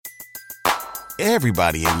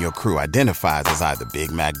Everybody in your crew identifies as either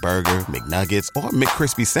Big Mac Burger, McNuggets, or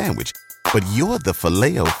McCrispy Sandwich. But you're the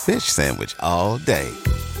Filet-O-Fish Sandwich all day.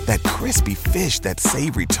 That crispy fish, that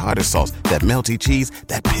savory tartar sauce, that melty cheese,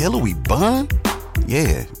 that pillowy bun.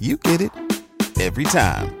 Yeah, you get it. Every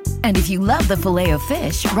time. And if you love the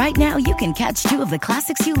Filet-O-Fish, right now you can catch two of the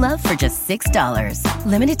classics you love for just $6.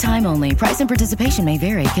 Limited time only. Price and participation may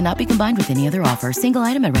vary. Cannot be combined with any other offer. Single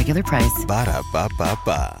item at regular price.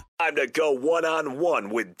 Ba-da-ba-ba-ba. Time to go one-on-one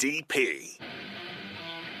with DP.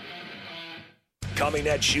 Coming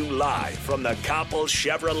at you live from the Coppel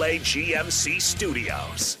Chevrolet GMC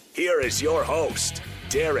studios. Here is your host,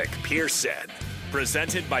 Derek Pearson.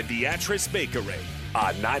 Presented by Beatrice Bakery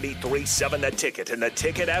on 93.7 The Ticket and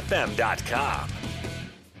theticketfm.com.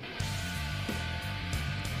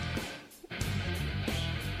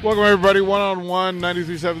 Welcome, everybody. One-on-one,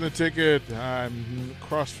 93.7 The Ticket. I'm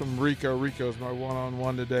across from Rico. Rico's my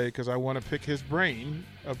one-on-one today because I want to pick his brain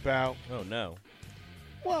about... Oh, no.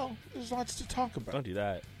 Well, there's lots to talk about. Don't do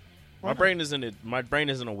that. Why My not? brain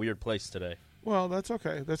is in a weird place today. Well, that's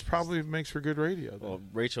okay. That's probably makes for good radio. Well,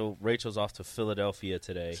 Rachel's off to Philadelphia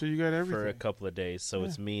today. So you got everything. For a couple of days. So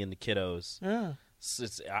it's me and the kiddos. Yeah.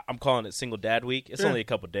 I'm calling it Single Dad Week. It's Yeah. only a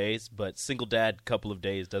couple of days, but Single Dad couple of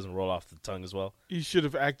days doesn't roll off the tongue as well. You should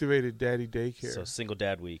have activated Daddy Daycare. So Single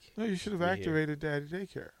Dad Week. No, you should have We're activated Daddy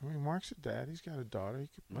Daycare. I mean, Mark's a dad. He's got a daughter. He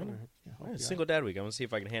could probably help you Single Dad Week. I'm going to see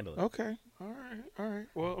if I can handle it. Okay. All right.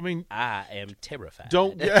 Well, I mean, I am terrified.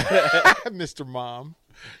 don't, Mr. Mom.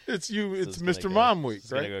 It's you. So It's gonna Mr. go- Mom Week,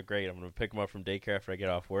 It's right? going to go great. I'm going to pick him up from daycare after I get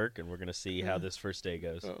off work, and we're going to see how this first day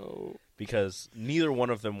goes. Oh. Because Because neither one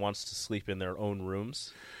of them wants to sleep in their own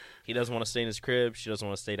rooms. He doesn't want to stay in his crib. She doesn't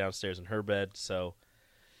want to stay downstairs in her bed. So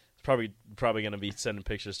it's probably going to be sending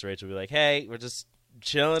pictures to Rachel. Be like, hey, we're just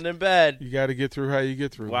chilling in bed, you got to get through how you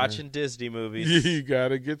get through. watching man. Disney movies. You got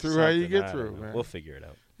to get through how you Something, get I through, don't know. man. We'll figure it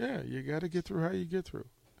out. Yeah, you got to get through how you get through.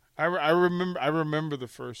 I remember the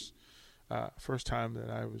first time that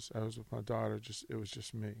I was with my daughter. It was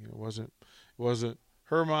just me. It wasn't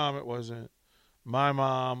her mom. It wasn't my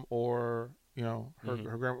mom or her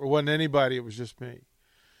grandma. It wasn't anybody. It was just me.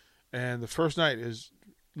 And the first night is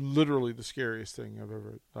literally the scariest thing I've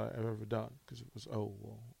ever done because it was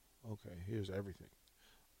okay, here's everything.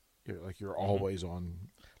 You're always on.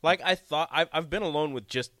 Like I thought, I've been alone with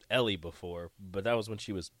just Ellie before, but that was when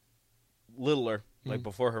she was littler, like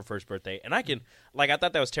before her first birthday. And I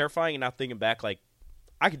thought that was terrifying. And now thinking back, like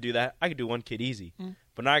I could do that. I could do one kid easy.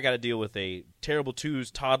 But now I got to deal with a terrible twos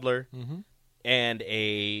toddler and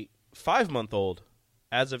a 5-month-old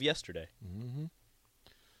as of yesterday.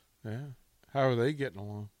 Yeah. How are they getting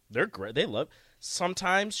along? They're great. They love.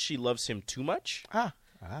 Sometimes she loves him too much,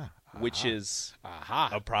 which is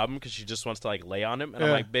a problem because she just wants to like lay on him. And I'm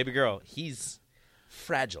Yeah. like, baby girl, he's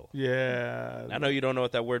fragile. Yeah. I know you don't know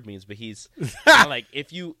what that word means, but he's I'm like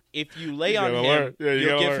if you lay on gotta him, learn. Yeah, you you'll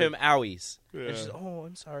gotta give learn. him owies. Yeah. And she's oh,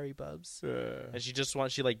 I'm sorry, Bubs. Yeah.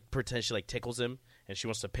 And she like pretends she like tickles him and she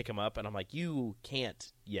wants to pick him up. And I'm like, you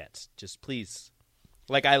can't yet. Just please.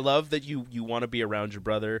 Like I love that you want to be around your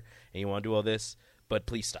brother and you want to do all this, but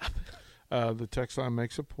please stop. The text line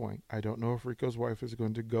makes a point. I don't know if Rico's wife is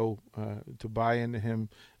going to go to buy into him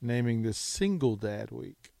naming this Single Dad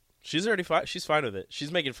Week. She's already fine. She's fine with it.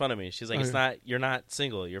 She's making fun of me. She's like, Oh, it's yeah. not. You're not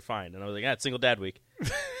single. You're fine. And I was like, yeah, it's Single Dad Week.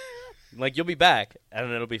 Like you'll be back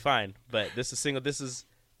and it'll be fine. But this is single. This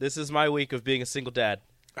is my week of being a single dad.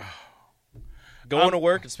 Going to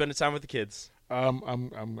work and spending time with the kids. I'm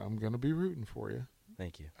going to be rooting for you.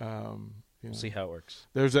 Thank you. We'll See how it works.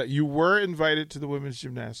 You were invited to the women's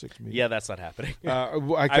gymnastics meet. Yeah, that's not happening.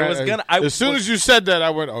 As soon as you said that, I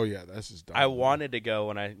went, "Oh yeah, this is done." I wanted to go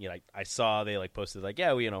when I saw they like posted like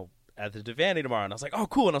yeah we at the Devaney tomorrow and I was like oh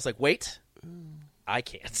cool and I was like wait I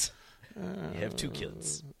can't. You have 2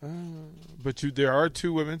 kids. But there are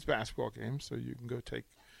 2 women's basketball games, so you can go take.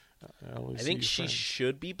 I think she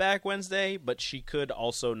should be back Wednesday, but she could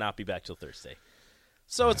also not be back till Thursday.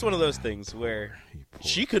 So it's one of those things where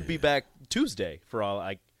she could be back Tuesday for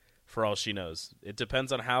all she knows. It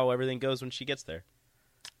depends on how everything goes when she gets there.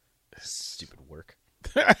 Stupid work.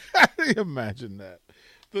 Imagine that.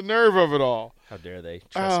 The nerve of it all. How dare they?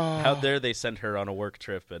 How dare they send her on a work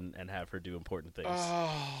trip and have her do important things?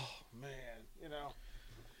 Oh, man.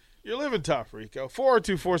 You're living tough, Rico.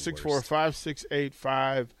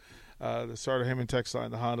 402-464-5685. The Starter Heyman text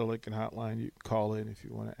line, the Honda Lincoln hotline. You can call in if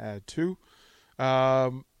you want to add to.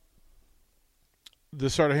 The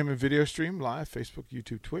Starter Heyman video stream live, Facebook,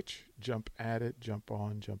 YouTube, Twitch. Jump at it, jump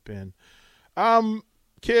on, jump in.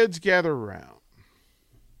 Kids, gather around.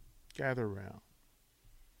 Gather around.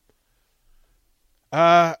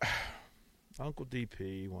 Uncle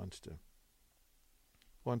DP wants to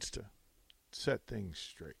wants to set things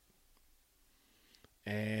straight.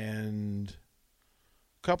 And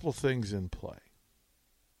a couple of things in play,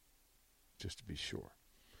 just to be sure.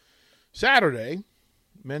 Saturday,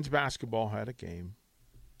 men's basketball had a game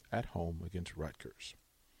at home against Rutgers.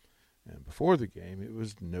 And before the game, it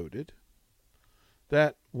was noted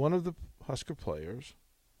that one of the Husker players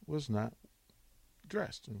was not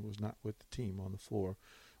dressed and was not with the team on the floor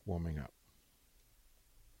warming up.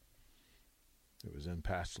 It was then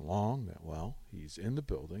passed along that, well, he's in the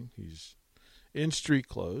building, he's in street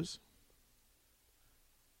clothes,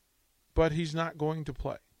 but he's not going to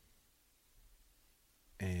play.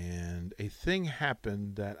 And a thing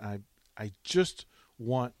happened that I just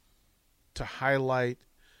want to highlight,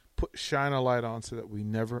 shine a light on so that we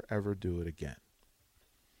never, ever do it again.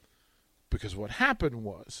 Because what happened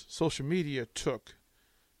was social media took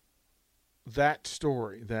that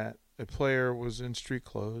story that a player was in street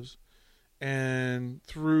clothes and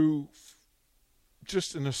through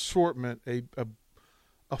just an assortment,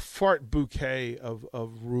 a fart bouquet of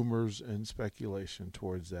rumors and speculation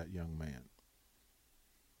towards that young man.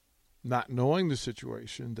 Not knowing the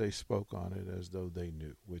situation, they spoke on it as though they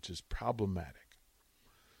knew, which is problematic.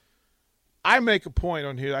 I make a point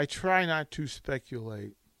on here. I try not to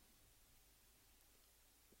speculate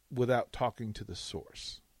without talking to the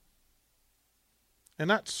source. And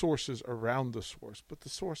not sources around the source, but the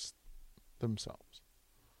source themselves.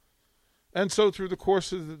 And so through the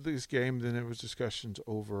course of this game, then there was discussions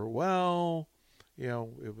over, well,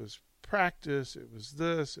 it was practice, it was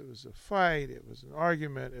this, it was a fight, it was an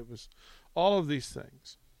argument, it was all of these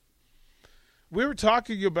things. We were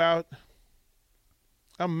talking about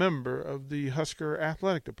a member of the Husker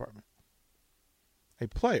athletic department, a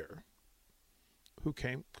player who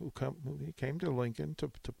came to Lincoln to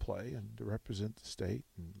play and to represent the state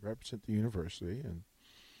and represent the university. And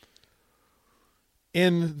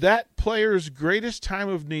in that player's greatest time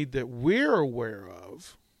of need that we're aware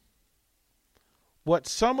of, what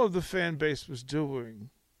some of the fan base was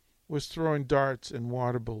doing was throwing darts and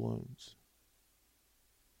water balloons.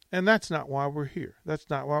 And that's not why we're here. That's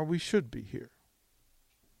not why we should be here.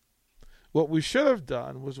 What we should have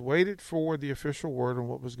done was waited for the official word on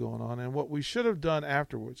what was going on. And what we should have done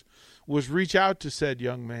afterwards was reach out to said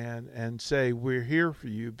young man and say, we're here for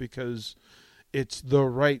you because it's the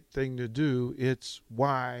right thing to do. It's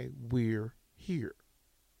why we're here.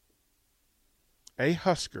 A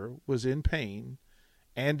Husker was in pain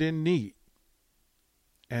and in need.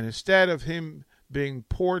 And instead of him being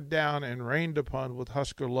poured down and rained upon with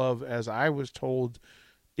Husker love, as I was told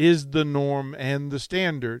is the norm and the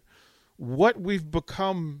standard, what we've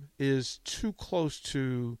become is too close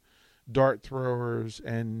to dart throwers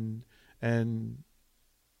and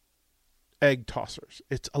egg tossers.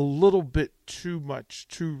 It's a little bit too much,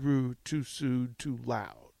 too rude, too soon, too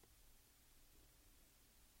loud.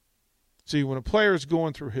 See, when a player is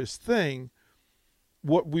going through his thing,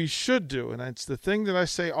 what we should do, and it's the thing that I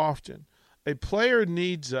say often, a player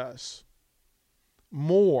needs us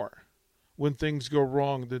more when things go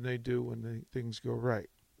wrong than they do when things go right.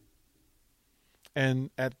 And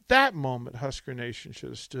at that moment, Husker Nation should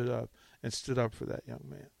have stood up for that young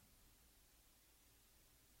man.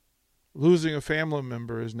 Losing a family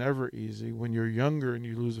member is never easy. When you're younger and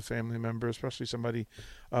you lose a family member, especially somebody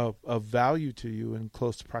of value to you and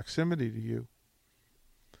close proximity to you,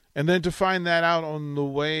 and then to find that out on the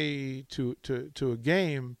way to a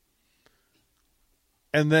game,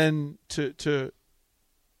 and then to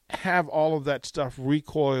have all of that stuff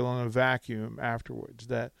recoil in a vacuum afterwards,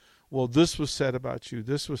 that, well, this was said about you,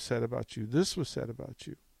 this was said about you, this was said about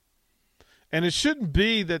you. And it shouldn't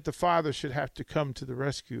be that the father should have to come to the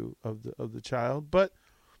rescue of the child, but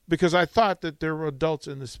because I thought that there were adults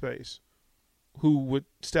in the space who would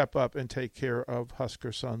step up and take care of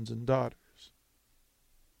Husker sons and daughters.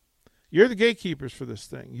 You're the gatekeepers for this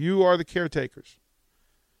thing. You are the caretakers.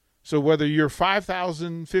 So whether you're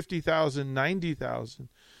 5,000, 50,000, 90,000,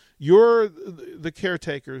 you're the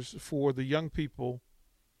caretakers for the young people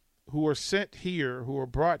who are sent here, who are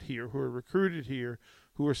brought here, who are recruited here,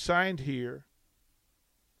 who are signed here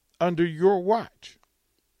under your watch.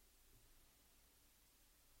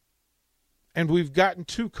 And we've gotten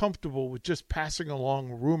too comfortable with just passing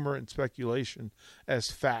along rumor and speculation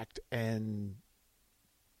as fact and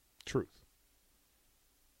truth.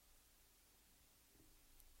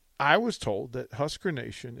 I was told that Husker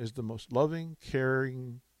Nation is the most loving,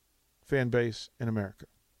 caring fan base in America.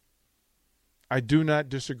 I do not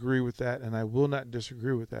disagree with that, and I will not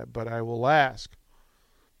disagree with that, but I will ask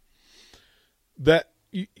that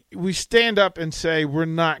we stand up and say we're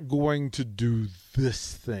not going to do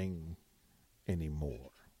this thing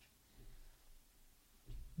anymore.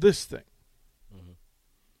 this thing. Mm-hmm.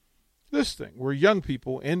 This thing where young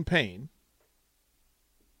people in pain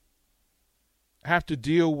have to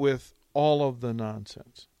deal with all of the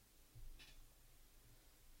nonsense.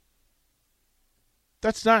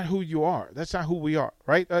 That's not who you are. That's not who we are,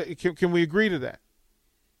 right? Can we agree to that?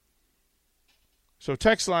 So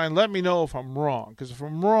text line, let me know if I'm wrong, because if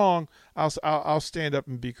I'm wrong, I'll stand up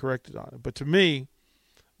and be corrected on it. But to me,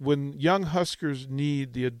 when young Huskers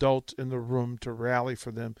need the adults in the room to rally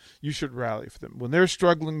for them, you should rally for them. When they're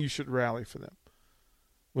struggling, you should rally for them.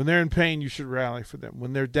 When they're in pain, you should rally for them.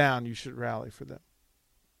 When they're down, you should rally for them.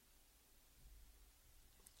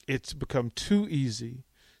 It's become too easy,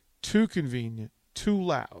 too convenient, too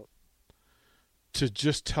loud to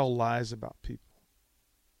just tell lies about people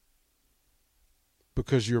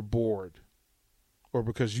because you're bored or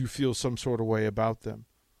because you feel some sort of way about them,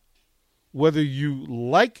 whether you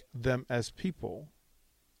like them as people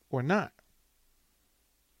or not.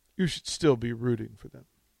 You should still be rooting for them.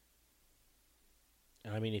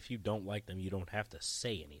 And I mean, if you don't like them, you don't have to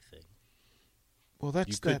say anything. Well, that's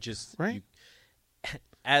you could that, just right?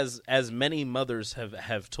 As many mothers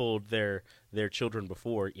have told their children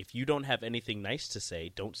before, if you don't have anything nice to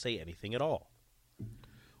say, don't say anything at all.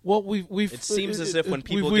 Well, it seems as if when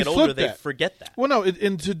people get older, they forget that. Well, no,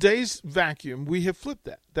 in today's vacuum, we have flipped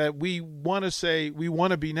that we want to say, we want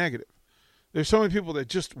to be negative. There's so many people that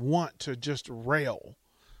just want to just rail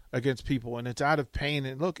against people, and it's out of pain.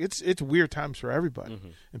 And look, it's weird times for everybody, mm-hmm.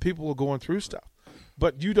 and people are going through stuff.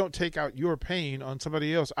 But you don't take out your pain on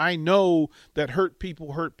somebody else. I know that hurt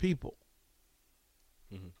people hurt people.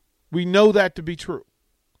 Mm-hmm. We know that to be true.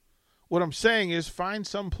 What I'm saying is find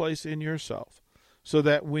some place in yourself so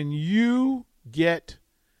that when you get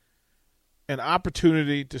an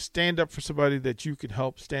opportunity to stand up for somebody that you can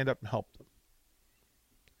help, stand up and help them.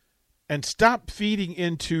 And stop feeding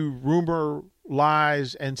into rumor,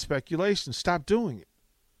 lies, and speculation. Stop doing it.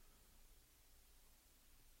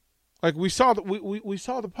 Like we saw we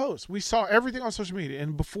saw the post. We saw everything on social media.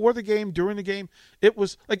 And before the game, during the game, it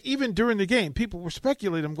was like even during the game, people were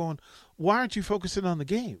speculating. I'm going, why aren't you focusing on the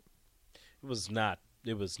game? It was not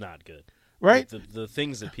good. Right? The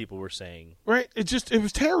things that people were saying. Right? It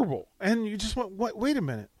was terrible. And you just went, wait a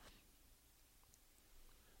minute.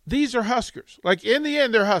 These are Huskers. Like in the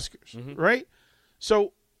end, they're Huskers. Mm-hmm. Right?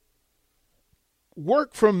 So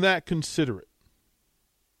work from that considerate.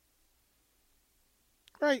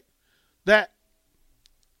 Right? That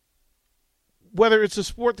whether it's a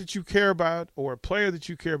sport that you care about or a player that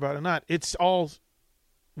you care about or not, it's all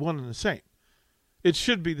one and the same. It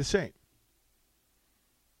should be the same.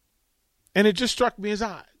 And it just struck me as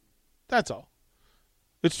odd. That's all.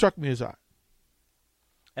 It struck me as odd.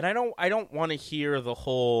 And I don't want to hear the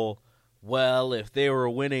whole, well, if they were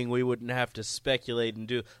winning, we wouldn't have to speculate and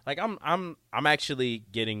do. Like I'm actually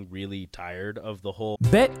getting really tired of the whole.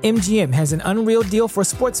 BetMGM has an unreal deal for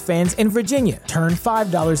sports fans in Virginia. Turn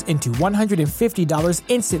 $5 into $150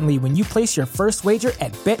 instantly when you place your first wager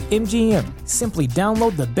at BetMGM. Simply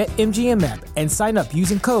download the BetMGM app and sign up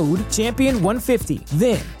using code Champion150.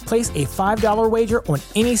 Then place a $5 wager on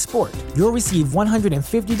any sport. You'll receive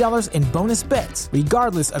 $150 in bonus bets,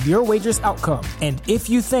 regardless of your wager's outcome. And if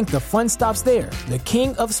you think the fun stops there, the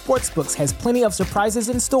king of sportsbooks has plenty of surprises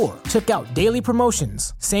in store. Check out daily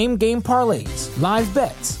promotions, same-game parlays, live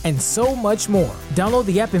bets, and so much more. Download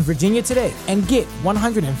the app in Virginia today and get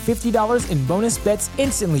 $150 in bonus bets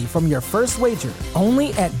instantly from your first wager.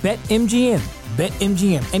 Only at BetMGM.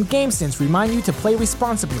 BetMGM and GameSense remind you to play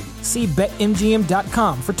responsibly. See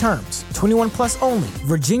BetMGM.com for terms. 21 plus only.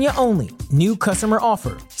 Virginia only. New customer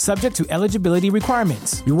offer. Subject to eligibility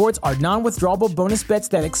requirements. Rewards are non-withdrawable bonus bets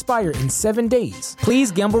that expire in 7 days. Please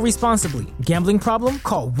gamble responsibly. Gambling problem?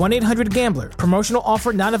 Call 1-800-GAMBLER. Promotional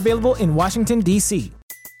offer not available in Washington, D.C.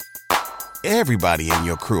 Everybody in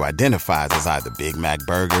your crew identifies as either Big Mac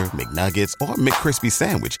Burger, McNuggets, or McCrispy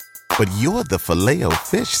Sandwich. But you're the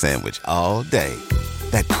Filet-O-Fish Sandwich all day.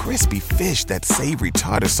 That crispy fish, that savory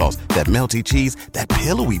tartar sauce, that melty cheese, that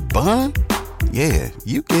pillowy bun. Yeah,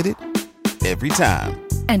 you get it. Every time.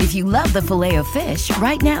 And if you love the Filet-O-Fish,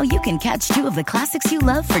 right now you can catch two of the classics you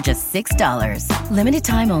love for just $6. Limited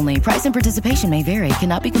time only. Price and participation may vary.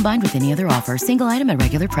 Cannot be combined with any other offer. Single item at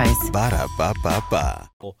regular price. Ba-da-ba-ba-ba.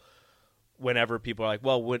 Whenever people are like,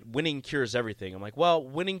 well, winning cures everything. I'm like, well,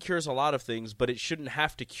 winning cures a lot of things, but it shouldn't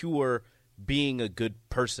have to cure being a good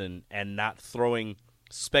person and not throwing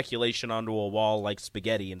speculation onto a wall like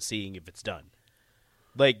spaghetti and seeing if it's done.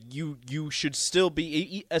 Like, you should still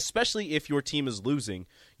be, especially if your team is losing,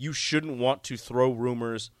 you shouldn't want to throw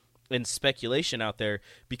rumors and speculation out there,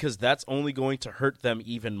 because that's only going to hurt them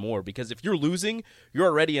even more. Because if you're losing, you're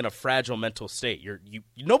already in a fragile mental state.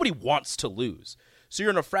 Nobody wants to lose. So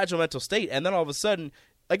you're in a fragile mental state, and then all of a sudden,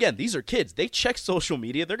 again, these are kids. They check social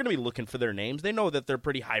media. They're going to be looking for their names. They know that they're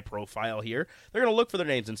pretty high profile here. They're going to look for their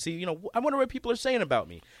names and see, I wonder what people are saying about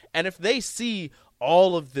me. And if they see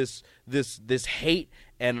all of this hate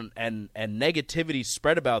and negativity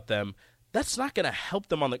spread about them, that's not going to help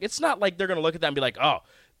them on it's not like they're going to look at that and be like, oh,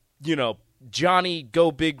 Johnny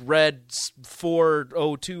Go Big Red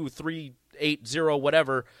 402380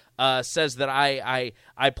 whatever says that I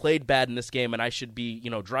played bad in this game and I should be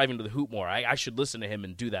driving to the hoop more. I should listen to him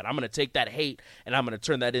and do that. I'm going to take that hate and I'm going to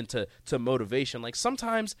turn that into motivation. Like,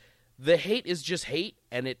 sometimes the hate is just hate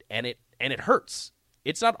and it hurts.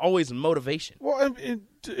 It's not always motivation. Well,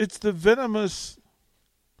 it's the venomous,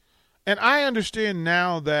 and I understand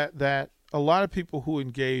now that a lot of people who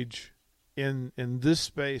engage in this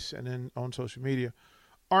space and on social media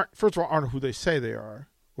aren't who they say they are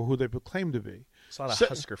or who they proclaim to be. It's a lot of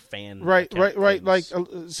Husker fan. Right. Like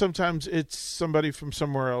sometimes it's somebody from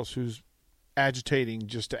somewhere else who's agitating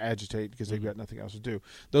just to agitate because they've got nothing else to do.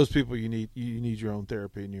 Those people, you need your own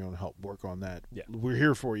therapy and your own help. Work on that. Yeah. We're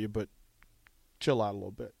here for you, but chill out a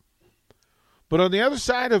little bit. But on the other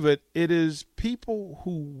side of it, it is people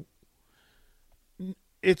who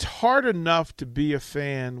it's hard enough to be a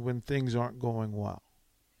fan when things aren't going well.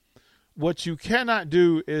 What you cannot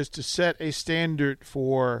do is to set a standard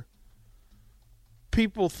for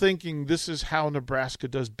people thinking this is how Nebraska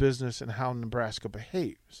does business and how Nebraska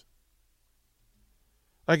behaves.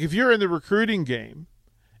 Like, if you're in the recruiting game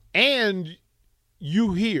and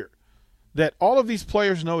you hear that all of these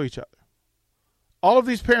players know each other, all of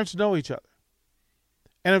these parents know each other,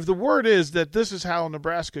 and if the word is that this is how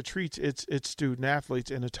Nebraska treats its student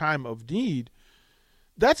athletes in a time of need,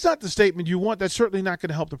 that's not the statement you want. That's certainly not going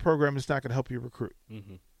to help the program. It's not going to help you recruit.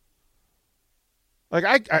 Mm-hmm.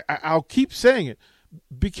 Like, I'll keep saying it.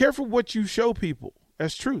 Be careful what you show people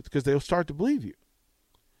as truth, because they'll start to believe you.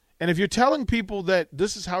 And if you're telling people that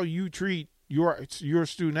this is how you treat your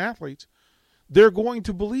student athletes, they're going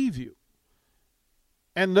to believe you.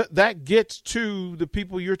 And that gets to the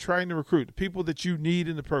people you're trying to recruit, the people that you need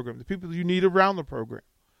in the program, the people you need around the program.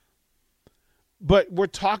 But we're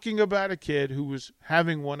talking about a kid who was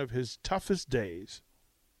having one of his toughest days,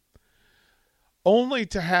 only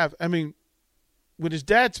to have, when his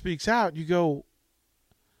dad speaks out, you go,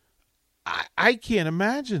 I can't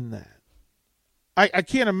imagine that. I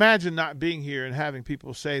can't imagine not being here and having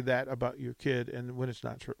people say that about your kid and when it's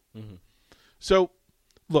not true. Mm-hmm. So,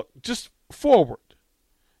 look, just forward.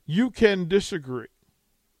 You can disagree.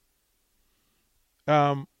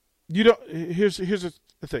 Here's the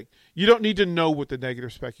thing. You don't need to know what the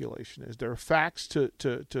negative speculation is. There are facts to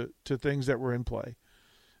things that were in play.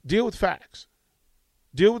 Deal with facts.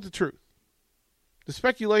 Deal with the truth. The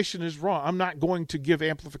speculation is wrong. I'm not going to give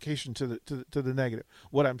amplification to the negative.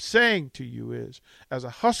 What I'm saying to you is, as a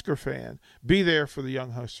Husker fan, be there for the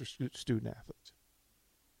young Husker student athletes.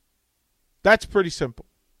 That's pretty simple.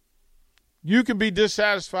 You can be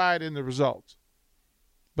dissatisfied in the results,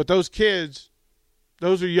 but those kids,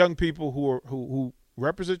 those are young people who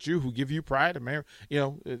represent you, who give you pride.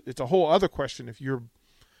 It's a whole other question if you're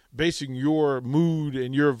basing your mood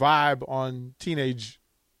and your vibe on teenage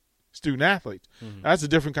student athletes. Mm-hmm. That's a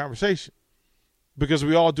different conversation, because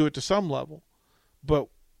we all do it to some level, but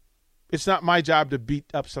it's not my job to beat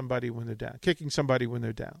up somebody when they're down, kicking somebody when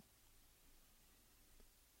they're down.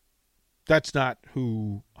 That's not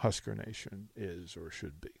who Husker Nation is or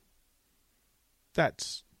should be.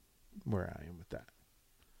 That's where I am with that.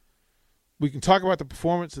 We can talk about the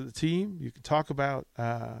performance of the team. You can talk about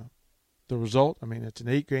the result. It's an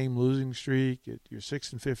 8-game losing streak. You're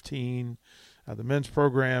 6-15. The men's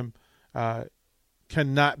program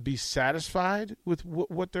cannot be satisfied with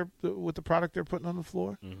with the product they're putting on the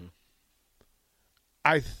floor. Mm-hmm.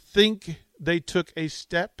 I think they took a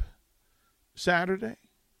step Saturday.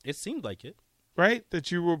 It seemed like it. Right?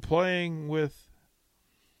 That you were playing with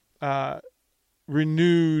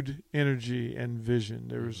renewed energy and vision.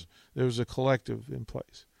 There was a collective in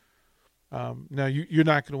place. Now, you're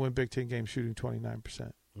not going to win Big Ten games shooting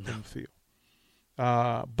 29% from the field.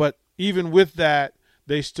 But even with that,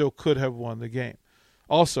 they still could have won the game.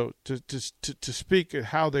 Also, to speak at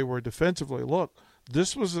how they were defensively, look,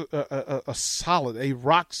 this was a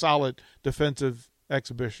rock-solid defensive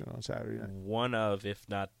exhibition on Saturday night. One of, if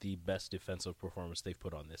not the best defensive performance they've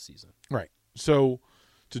put on this season. Right. So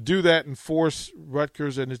to do that and force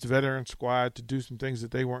Rutgers and its veteran squad to do some things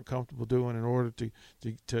that they weren't comfortable doing in order to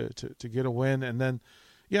get a win, and then,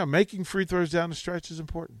 making free throws down the stretch is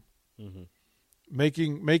important. Mm-hmm.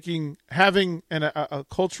 having a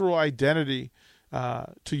cultural identity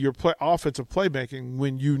to your offensive playmaking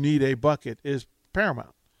when you need a bucket is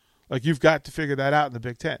paramount. Like, you've got to figure that out in the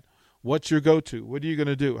Big Ten. What's your go-to? What are you going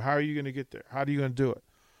to do? How are you going to get there? How are you going to do it?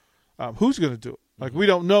 Who's going to do it? Like, we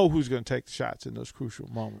don't know who's going to take the shots in those crucial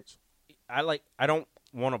moments. I don't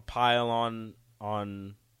want to pile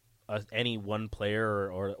on any one player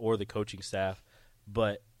or the coaching staff,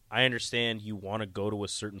 but I understand you want to go to a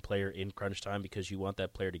certain player in crunch time because you want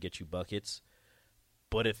that player to get you buckets.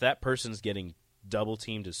 But if that person's getting double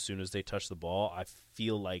teamed as soon as they touch the ball, I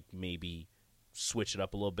feel like maybe switch it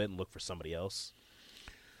up a little bit and look for somebody else.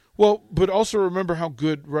 Well, but also remember how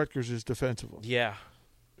good Rutgers is defensively. Yeah.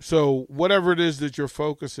 So whatever it is that your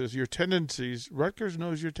focus is, your tendencies, Rutgers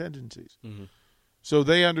knows your tendencies. Mm-hmm. So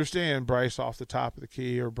they understand Bryce off the top of the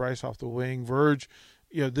key or Bryce off the wing. Verge,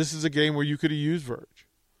 this is a game where you could have used Verge,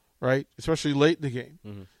 right? Especially late in the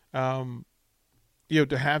game. Mm-hmm.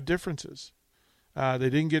 To have differences. They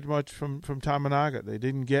didn't get much from Tamanaga. They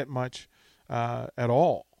didn't get much at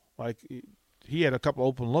all. Like, he had a couple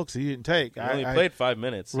open looks he didn't take. He only played 5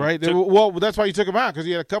 minutes. Right. Well, that's why you took him out, because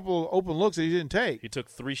he had a couple open looks that he didn't take. He took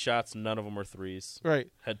 3 shots. None of them were threes. Right.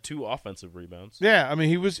 Had 2 offensive rebounds. Yeah. I mean,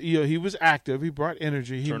 he was active. He brought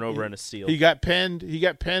energy. Turnover and a steal. He got penned. He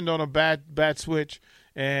got penned on a bad switch,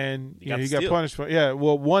 and he got punished for. Yeah.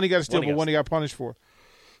 Well, one he got a steal, but one he got punished for.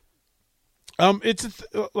 It's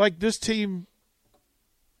like this team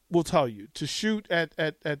will tell you to shoot at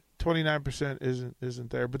 29%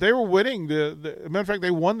 isn't there, but they were winning the matter of fact,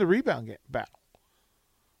 they won the rebound battle.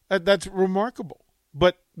 That's remarkable.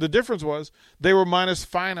 But the difference was they were minus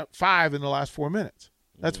 5 in the last 4 minutes.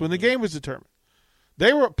 That's when the game was determined.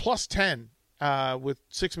 They were at plus 10 with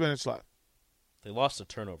 6 minutes left. They lost a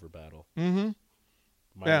turnover battle. Mm-hmm.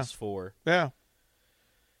 Minus 4. Yeah.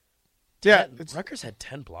 Yeah. Rutgers had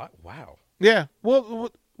 10 blocks. Wow. Yeah. Well,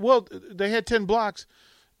 they had 10 blocks.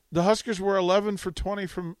 The Huskers were 11 for 20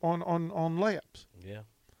 on layups. Yeah.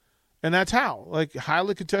 And that's how. Like,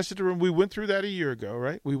 highly contested room. We went through that a year ago,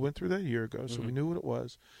 right? We went through that a year ago, so we knew what it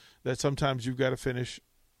was. That sometimes you've got to finish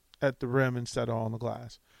at the rim instead of on the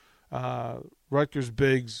glass. Rutgers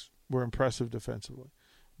bigs were impressive defensively.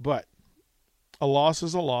 But a loss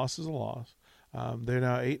is a loss is a loss. They're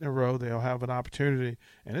now 8 in a row. They'll have an opportunity.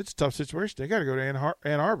 And it's a tough situation. They got to go to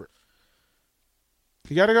Ann Arbor.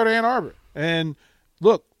 You got to go to Ann Arbor. And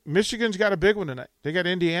look, Michigan's got a big one tonight. They got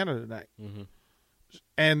Indiana tonight. Mm-hmm.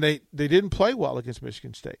 And they didn't play well against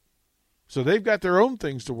Michigan State. So they've got their own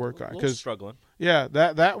things to work on. Because struggling. Yeah,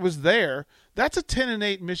 that was there. That's a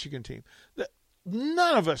 10-8 Michigan team.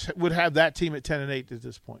 None of us would have that team at 10-8 at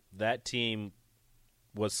this point. That team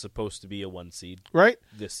was supposed to be a 1 seed, right,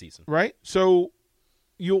 this season. Right? So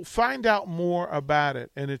you'll find out more about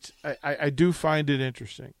it, and I do find it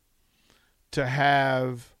interesting to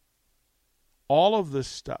have all of this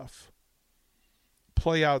stuff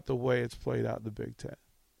play out the way it's played out in the Big Ten.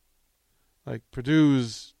 Like,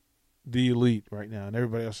 Purdue's the elite right now, and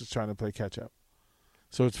everybody else is trying to play catch-up.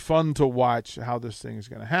 So it's fun to watch how this thing is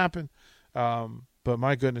going to happen. But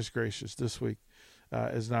my goodness gracious, this week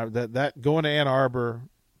is not that going to Ann Arbor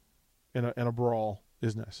in a brawl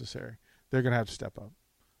is necessary. They're going to have to step up.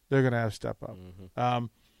 Mm-hmm.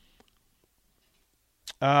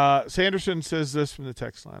 Sanderson says this from the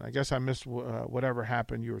text line. I guess I missed whatever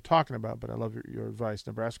happened you were talking about, but I love your advice.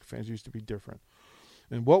 Nebraska fans used to be different.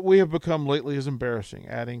 And what we have become lately is embarrassing.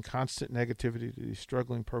 Adding constant negativity to these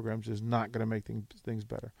struggling programs is not going to make things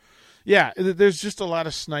better. Yeah, there's just a lot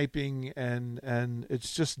of sniping, and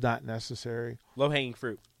it's just not necessary. Low-hanging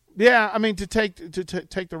fruit. Yeah, I mean, to take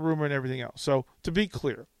the rumor and everything else. So, to be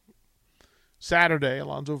clear, Saturday,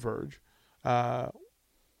 Alonzo Verge,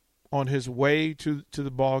 on his way to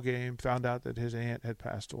the ball game, found out that his aunt had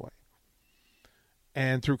passed away.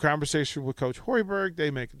 And through conversation with Coach Hoiberg,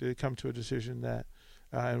 they come to a decision that,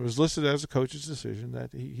 and it was listed as a coach's decision,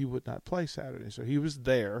 that he would not play Saturday. So he was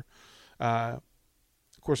there. Of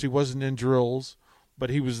course, he wasn't in drills, but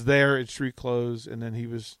he was there in street clothes, and then he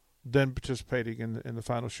was then participating in the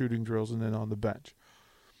final shooting drills and then on the bench.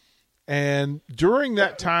 And during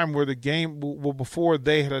that time where the game, well, before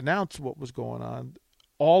they had announced what was going on,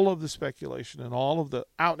 all of the speculation and all of the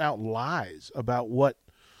out-and-out lies about what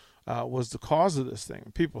was the cause of this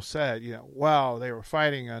thing. People said, wow, they were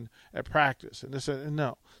fighting at practice. And this, and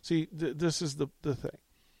no. See, this is the thing.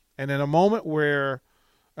 And in a moment where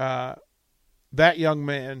that young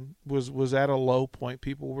man was at a low point,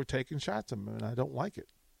 people were taking shots at him, and I don't like it.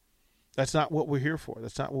 That's not what we're here for.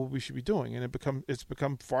 That's not what we should be doing. And it's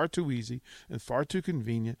become far too easy and far too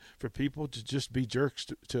convenient for people to just be jerks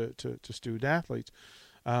to student athletes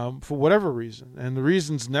for whatever reason. And the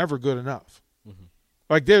reason's never good enough. Mm-hmm.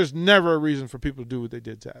 Like, there's never a reason for people to do what they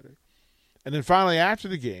did Saturday. And then finally, after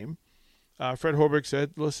the game, Fred Hoiberg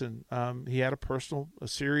said, listen, he had a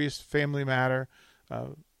serious family matter,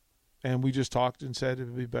 and we just talked and said it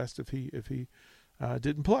would be best if he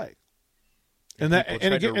didn't play. And that people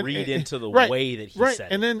tried to read into the way that he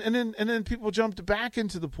said it. And then people jumped back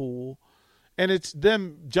into the pool, and it's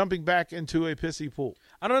them jumping back into a pissy pool.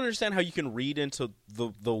 I don't understand how you can read into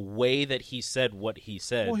the way that he said what he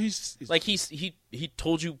said. Well, he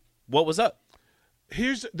told you what was up.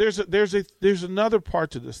 There's another part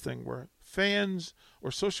to this thing where fans or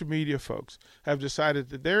social media folks have decided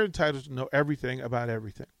that they're entitled to know everything about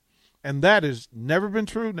everything, and that has never been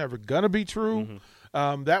true, never gonna be true.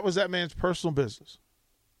 Mm-hmm. That was that man's personal business.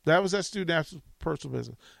 That was that student athlete's personal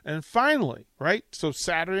business. And finally, right? So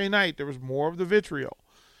Saturday night there was more of the vitriol,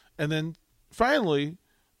 and then finally,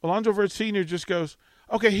 Alonzo Verge Sr. just goes,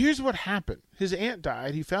 "Okay, here's what happened. His aunt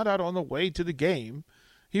died. He found out on the way to the game.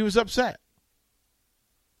 He was upset."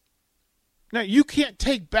 Now, you can't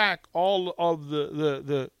take back all of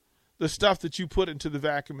the stuff that you put into the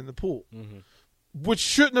vacuum in the pool, mm-hmm. which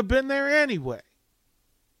shouldn't have been there anyway.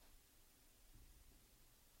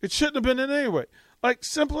 It shouldn't have been in anyway. Like,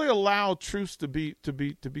 simply allow truths to be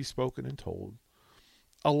spoken and told.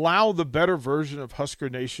 Allow the better version of Husker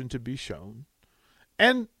Nation to be shown.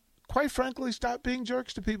 And quite frankly, stop being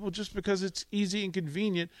jerks to people just because it's easy and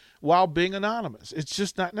convenient while being anonymous. It's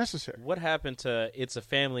just not necessary. What happened to it's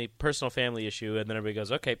a personal family issue, and then everybody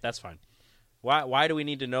goes, okay, that's fine. Why do we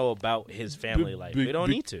need to know about his family life? We don't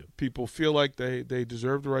need to. People feel like they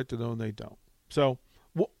deserve the right to know, and they don't. So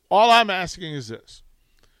all I'm asking is this.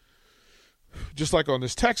 Just like on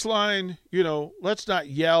this text line, let's not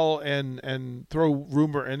yell and throw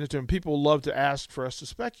rumor into them. People love to ask for us to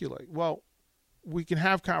speculate. Well, we can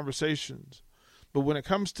have conversations, but when it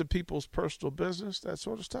comes to people's personal business, that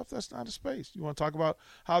sort of stuff, that's not a space. You want to talk about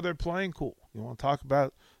how they're playing? Cool. You want to talk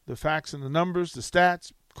about the facts and the numbers, the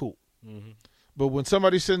stats? Cool. Mm-hmm. But when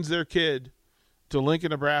somebody sends their kid to Lincoln,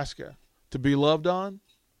 Nebraska to be loved on,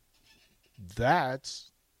 that's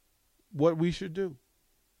what we should do.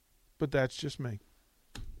 But that's just me,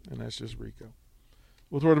 and that's just Rico.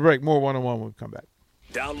 We'll throw the break. More one-on-one when we come back.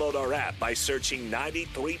 Download our app by searching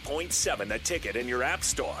 93.7 The Ticket in your app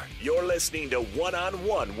store. You're listening to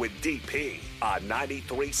One-on-One with DP on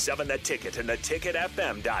 93.7 The Ticket and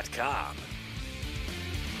theticketfm.com.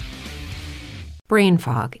 Brain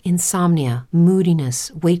fog, insomnia,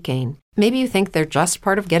 moodiness, weight gain. Maybe you think they're just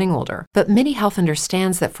part of getting older, but MIDI Health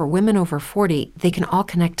understands that for women over 40, they can all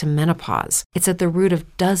connect to menopause. It's at the root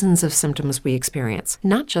of dozens of symptoms we experience,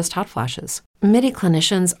 not just hot flashes. MIDI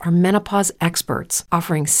clinicians are menopause experts,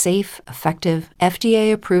 offering safe, effective,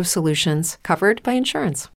 FDA-approved solutions covered by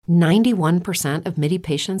insurance. 91% of MIDI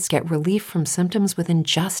patients get relief from symptoms within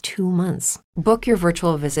just 2 months. Book your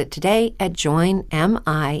virtual visit today at joinmidi.com.